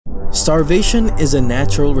Starvation is a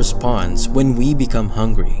natural response when we become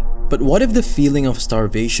hungry. But what if the feeling of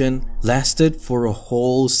starvation lasted for a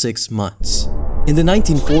whole 6 months? In the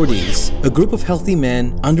 1940s, a group of healthy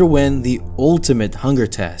men underwent the ultimate hunger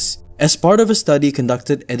test as part of a study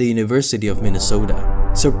conducted at the University of Minnesota.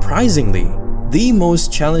 Surprisingly, the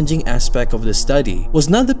most challenging aspect of the study was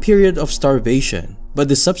not the period of starvation, but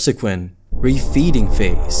the subsequent refeeding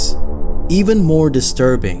phase. Even more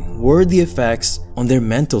disturbing were the effects on their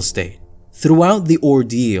mental state. Throughout the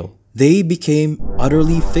ordeal, they became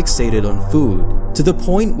utterly fixated on food to the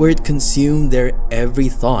point where it consumed their every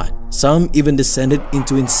thought. Some even descended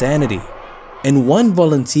into insanity. And one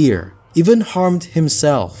volunteer even harmed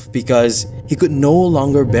himself because he could no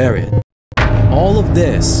longer bear it. All of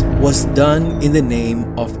this was done in the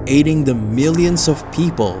name of aiding the millions of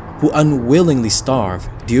people who unwillingly starved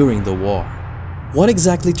during the war. What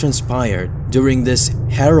exactly transpired during this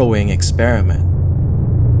harrowing experiment?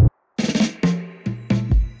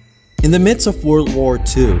 In the midst of World War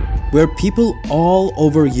II, where people all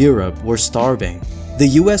over Europe were starving,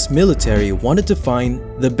 the US military wanted to find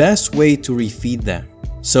the best way to refeed them.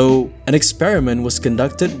 So, an experiment was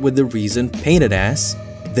conducted with the reason painted as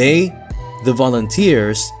they, the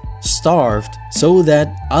volunteers, starved so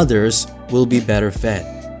that others will be better fed.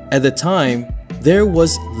 At the time, there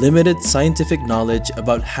was limited scientific knowledge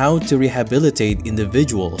about how to rehabilitate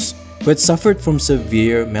individuals who had suffered from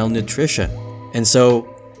severe malnutrition. And so,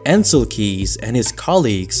 Ansel Keys and his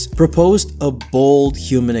colleagues proposed a bold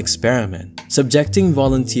human experiment, subjecting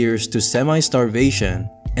volunteers to semi-starvation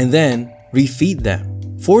and then refeed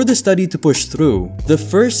them. For the study to push through, the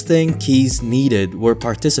first thing Keys needed were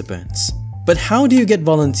participants. But how do you get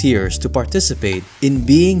volunteers to participate in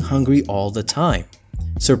being hungry all the time?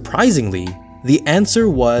 Surprisingly, the answer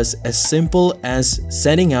was as simple as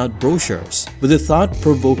sending out brochures with the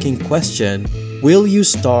thought-provoking question, "Will you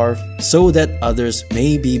starve so that others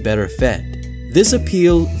may be better fed?" This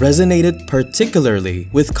appeal resonated particularly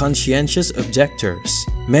with conscientious objectors,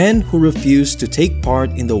 men who refused to take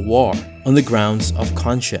part in the war on the grounds of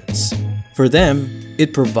conscience. For them,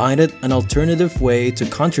 it provided an alternative way to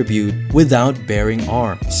contribute without bearing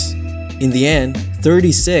arms. In the end,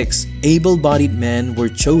 36 able-bodied men were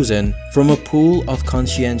chosen from a pool of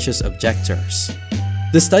conscientious objectors.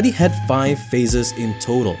 The study had 5 phases in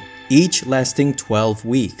total, each lasting 12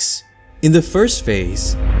 weeks. In the first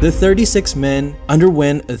phase, the 36 men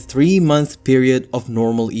underwent a 3-month period of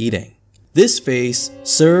normal eating. This phase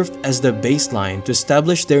served as the baseline to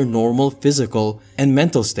establish their normal physical and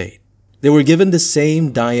mental state. They were given the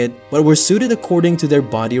same diet but were suited according to their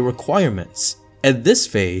body requirements. At this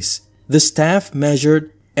phase, the staff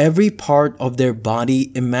measured every part of their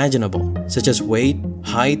body imaginable, such as weight,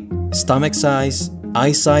 height, stomach size,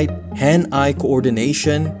 eyesight, hand-eye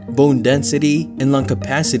coordination, bone density, and lung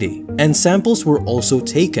capacity. And samples were also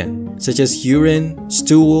taken, such as urine,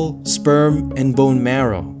 stool, sperm, and bone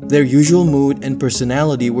marrow. Their usual mood and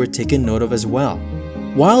personality were taken note of as well.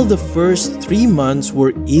 While the first 3 months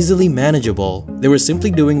were easily manageable, they were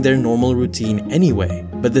simply doing their normal routine anyway.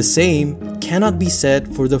 But the same cannot be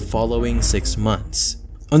said for the following 6 months.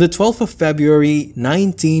 On the 12th of February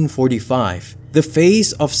 1945, the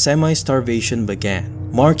phase of semi-starvation began,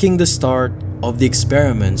 marking the start of the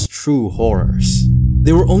experiment's true horrors.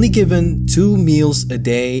 They were only given 2 meals a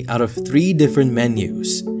day out of 3 different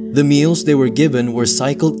menus. The meals they were given were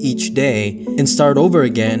cycled each day and start over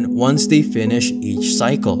again once they finish each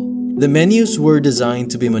cycle. The menus were designed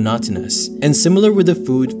to be monotonous and similar with the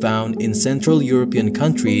food found in Central European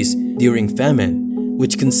countries during famine,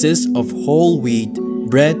 which consists of whole wheat,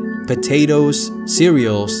 bread, potatoes,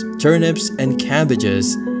 cereals, turnips, and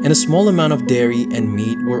cabbages, and a small amount of dairy and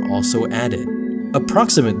meat were also added.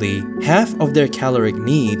 Approximately half of their caloric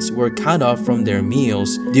needs were cut off from their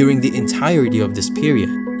meals during the entirety of this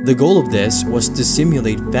period. The goal of this was to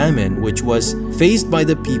simulate famine, which was faced by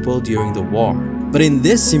the people during the war. But in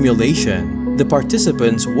this simulation, the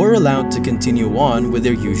participants were allowed to continue on with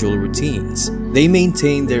their usual routines. They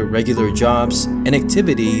maintained their regular jobs and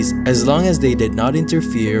activities as long as they did not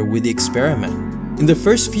interfere with the experiment. In the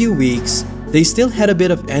first few weeks, they still had a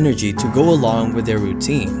bit of energy to go along with their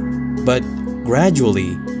routine. But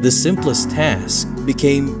gradually, the simplest task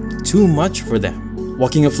became too much for them.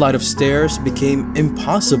 Walking a flight of stairs became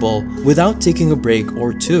impossible without taking a break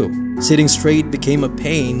or two. Sitting straight became a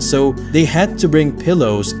pain, so they had to bring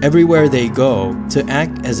pillows everywhere they go to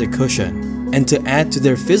act as a cushion. And to add to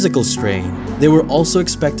their physical strain, they were also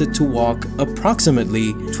expected to walk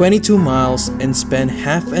approximately 22 miles and spend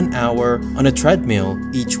half an hour on a treadmill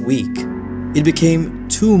each week. It became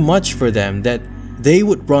too much for them that they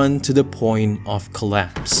would run to the point of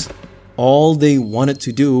collapse. all they wanted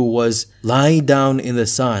to do was lie down in the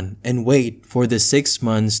sun and wait for the 6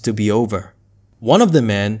 months to be over. One of the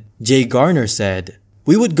men, Jay Garner, said,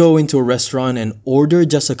 "We would go into a restaurant and order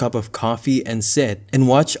just a cup of coffee and sit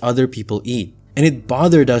and watch other people eat. And it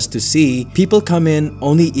bothered us to see people come in,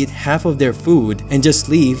 only eat half of their food and just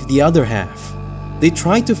leave the other half." They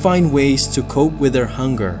tried to find ways to cope with their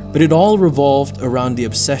hunger, but it all revolved around the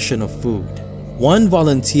obsession of food. One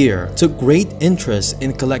volunteer took great interest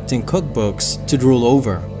in collecting cookbooks to drool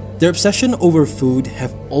over. Their obsession over food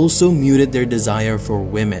have also muted their desire for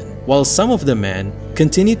women. While some of the men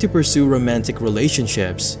continued to pursue romantic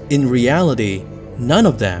relationships, in reality, none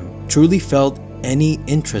of them truly felt any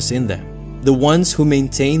interest in them. The ones who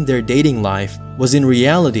maintained their dating life was in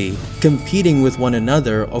reality competing with one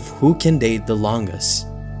another of who can date the longest.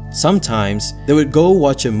 Sometimes they would go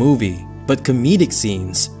watch a movie, but comedic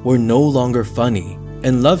scenes were no longer funny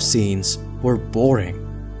and love scenes were boring.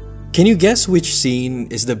 Can you guess which scene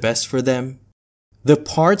is the best for them? The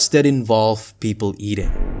parts that involve people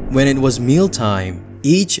eating. When it was mealtime,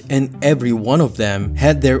 each and every one of them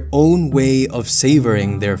had their own way of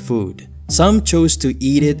savoring their food. Some chose to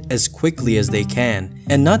eat it as quickly as they can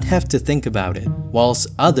and not have to think about it, whilst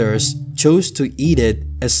others chose to eat it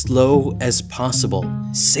as slow as possible,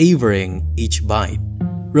 savoring each bite.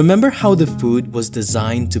 Remember how the food was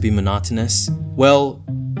designed to be monotonous? Well,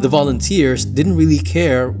 the volunteers didn't really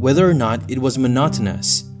care whether or not it was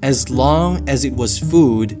monotonous. As long as it was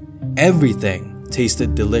food, everything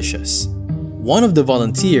tasted delicious. One of the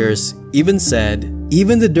volunteers even said,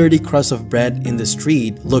 "Even the dirty crust of bread in the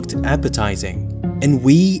street looked appetizing, and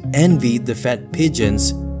we envied the fat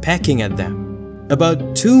pigeons pecking at them."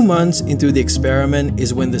 About 2 months into the experiment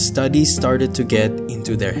is when the study started to get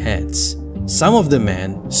into their heads. Some of the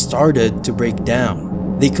men started to break down.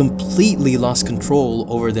 They completely lost control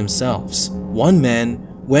over themselves. One man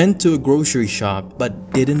went to a grocery shop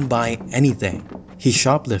but didn't buy anything. He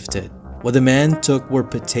shoplifted. What the man took were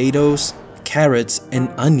potatoes, carrots, and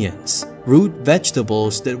onions, root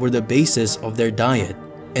vegetables that were the basis of their diet,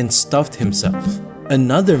 and stuffed himself.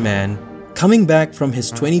 Another man, coming back from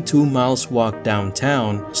his 22 miles walk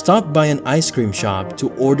downtown, stopped by an ice cream shop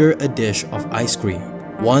to order a dish of ice cream.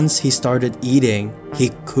 Once he started eating,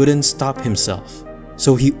 he couldn't stop himself.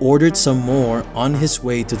 So he ordered some more on his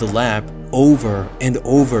way to the lab over and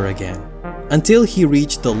over again, until he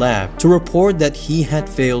reached the lab to report that he had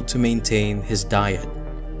failed to maintain his diet.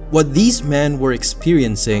 What these men were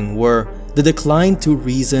experiencing were the decline to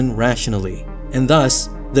reason rationally, and thus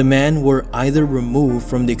the men were either removed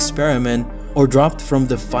from the experiment or dropped from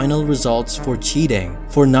the final results for cheating,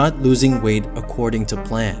 for not losing weight according to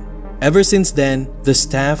plan. Ever since then, the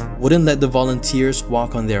staff wouldn't let the volunteers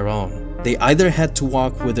walk on their own. They either had to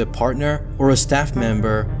walk with a partner or a staff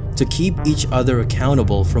member to keep each other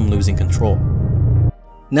accountable from losing control.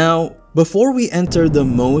 Now, before we enter the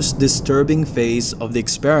most disturbing phase of the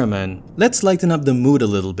experiment, let's lighten up the mood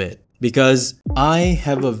a little bit, because I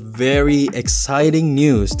have a very exciting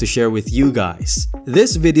news to share with you guys.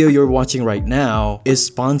 This video you're watching right now is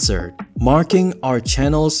sponsored, marking our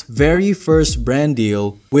channel's very first brand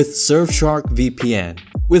deal with Surfshark VPN.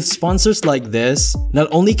 With sponsors like this, not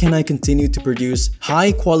only can I continue to produce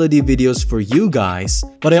high-quality videos for you guys,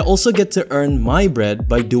 but I also get to earn my bread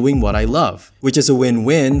by doing what I love, which is a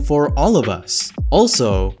win-win for all of us.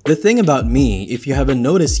 Also, the thing about me, if you haven't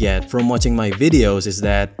noticed yet from watching my videos, is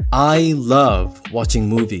that I love watching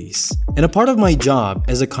movies. And a part of my job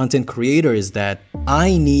as a content creator is that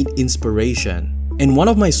I need inspiration. And one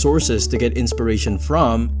of my sources to get inspiration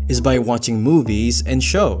from is by watching movies and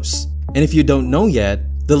shows. And if you don't know yet,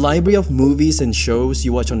 the library of movies and shows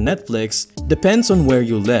you watch on Netflix depends on where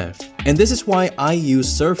you live. And this is why I use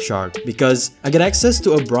Surfshark, because I get access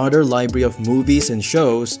to a broader library of movies and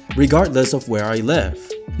shows regardless of where I live.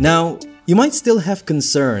 Now, you might still have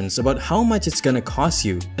concerns about how much it's gonna cost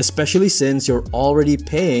you, especially since you're already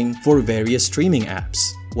paying for various streaming apps.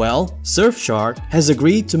 Well, Surfshark has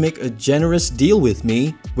agreed to make a generous deal with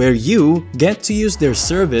me where you get to use their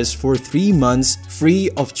service for 3 months free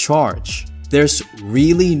of charge. There's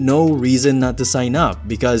really no reason not to sign up,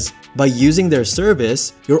 because by using their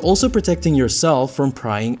service, you're also protecting yourself from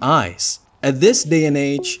prying eyes. At this day and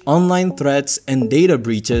age, online threats and data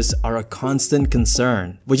breaches are a constant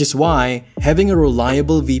concern, which is why having a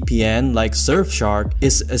reliable VPN like Surfshark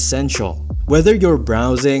is essential. Whether you're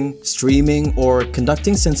browsing, streaming, or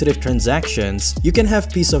conducting sensitive transactions, you can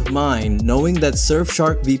have peace of mind knowing that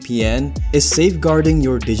Surfshark VPN is safeguarding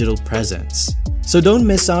your digital presence. So don't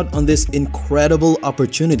miss out on this incredible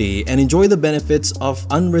opportunity and enjoy the benefits of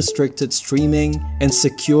unrestricted streaming and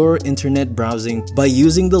secure internet browsing by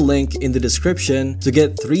using the link in the description to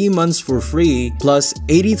get 3 months for free plus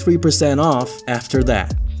 83% off after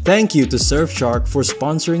that. Thank you to Surfshark for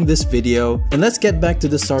sponsoring this video, and let's get back to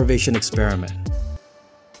the starvation experiment.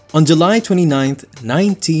 On July 29,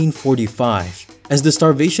 1945, as the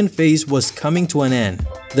starvation phase was coming to an end,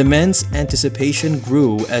 the men's anticipation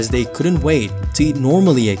grew as they couldn't wait to eat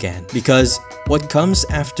normally again, because what comes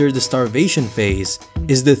after the starvation phase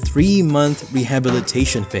is the 3-month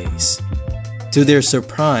rehabilitation phase. To their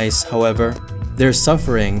surprise, however, their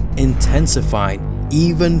suffering intensified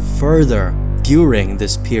even further during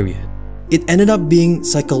this period. It ended up being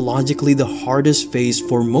psychologically the hardest phase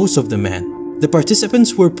for most of the men. The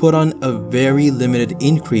participants were put on a very limited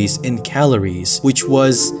increase in calories, which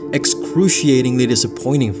was excruciatingly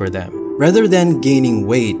disappointing for them. Rather than gaining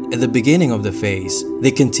weight at the beginning of the phase,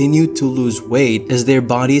 they continued to lose weight as their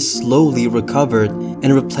bodies slowly recovered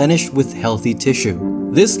and replenished with healthy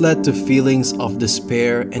tissue. This led to feelings of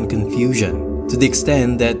despair and confusion, to the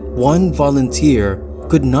extent that one volunteer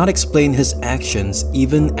could not explain his actions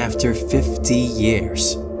even after 50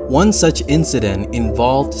 years. One such incident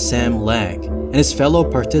involved Sam Legg and his fellow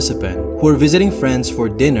participant who were visiting friends for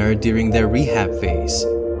dinner during their rehab phase.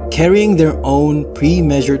 Carrying their own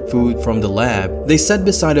pre-measured food from the lab, they sat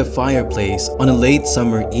beside a fireplace on a late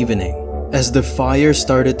summer evening. As the fire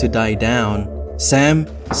started to die down, Sam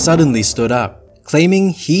suddenly stood up, claiming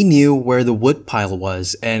he knew where the wood pile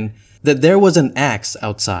was and that there was an axe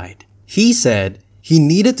outside. He said he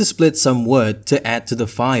needed to split some wood to add to the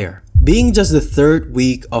fire. Being just the 3rd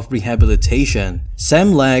week of rehabilitation,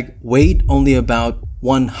 Sam Legg weighed only about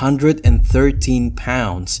 113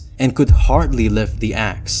 pounds and could hardly lift the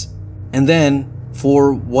axe. And then,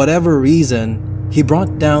 for whatever reason, he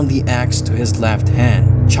brought down the axe to his left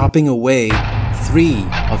hand, chopping away 3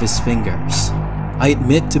 of his fingers. I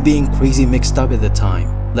admit to being crazy mixed up at the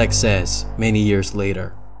time, Legg says many years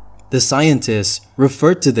later. The scientists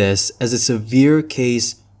referred to this as a severe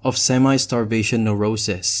case of semi-starvation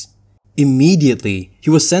neurosis. Immediately, he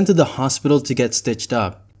was sent to the hospital to get stitched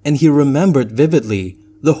up, and he remembered vividly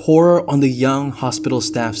the horror on the young hospital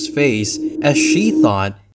staff's face as she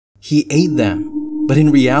thought he ate them, but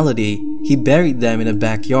in reality, he buried them in a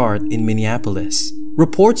backyard in Minneapolis.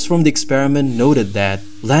 Reports from the experiment noted that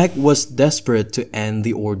Legg was desperate to end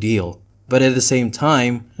the ordeal, but at the same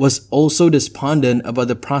time was also despondent about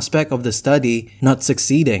the prospect of the study not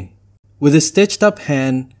succeeding. With his stitched up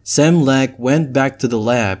hand, Sam Legg went back to the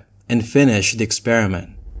lab and finished the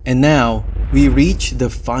experiment. And now, we reach the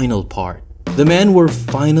final part. The men were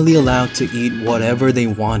finally allowed to eat whatever they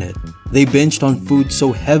wanted. They binged on food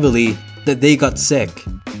so heavily that they got sick.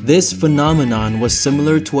 This phenomenon was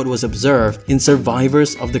similar to what was observed in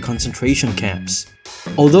survivors of the concentration camps.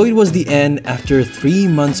 Although it was the end after 3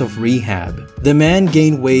 months of rehab, the men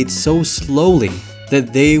gained weight so slowly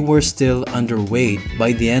that they were still underweight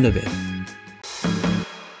by the end of it.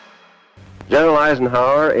 General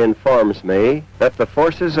Eisenhower informs me that the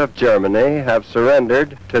forces of Germany have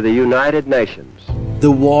surrendered to the United Nations.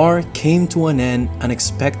 The war came to an end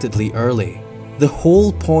unexpectedly early. The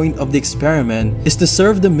whole point of the experiment is to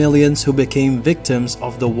serve the millions who became victims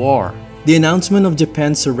of the war. The announcement of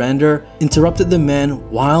Japan's surrender interrupted the men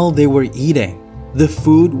while they were eating. The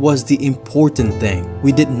food was the important thing.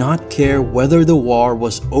 We did not care whether the war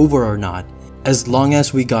was over or not, as long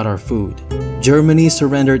as we got our food. Germany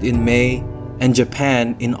surrendered in May and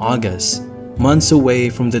Japan in August, months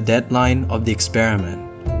away from the deadline of the experiment.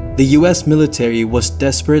 The US military was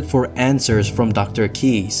desperate for answers from Dr.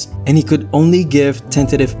 Keyes, and he could only give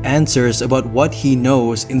tentative answers about what he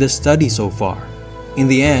knows in the study so far. In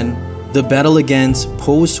the end, the battle against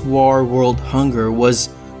post-war world hunger was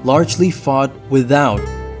largely fought without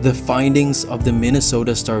the findings of the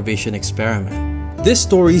Minnesota starvation experiment. This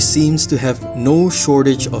story seems to have no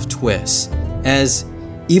shortage of twists, as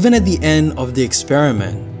even at the end of the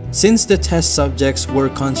experiment, since the test subjects were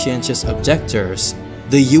conscientious objectors,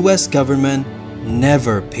 the US government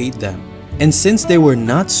never paid them. And since they were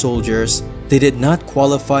not soldiers, they did not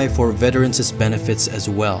qualify for veterans' benefits as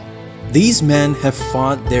well. These men have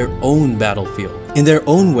fought their own battlefield. In their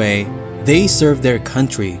own way, they served their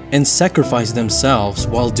country and sacrificed themselves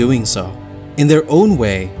while doing so. In their own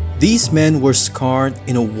way, these men were scarred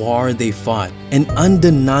in a war they fought, and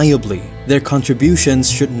undeniably, their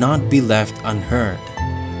contributions should not be left unheard.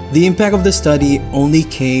 The impact of the study only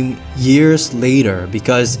came years later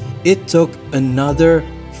because it took another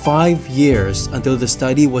 5 years until the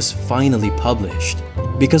study was finally published.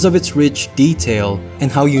 Because of its rich detail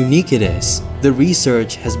and how unique it is, the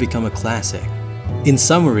research has become a classic. In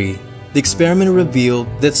summary, the experiment revealed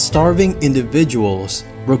that starving individuals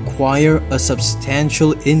require a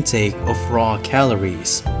substantial intake of raw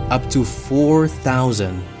calories, up to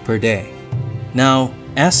 4,000 per day. Now,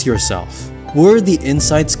 ask yourself, were the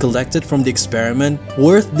insights collected from the experiment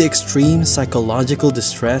worth the extreme psychological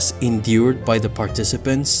distress endured by the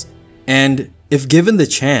participants? And if given the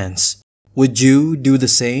chance, would you do the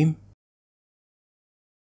same?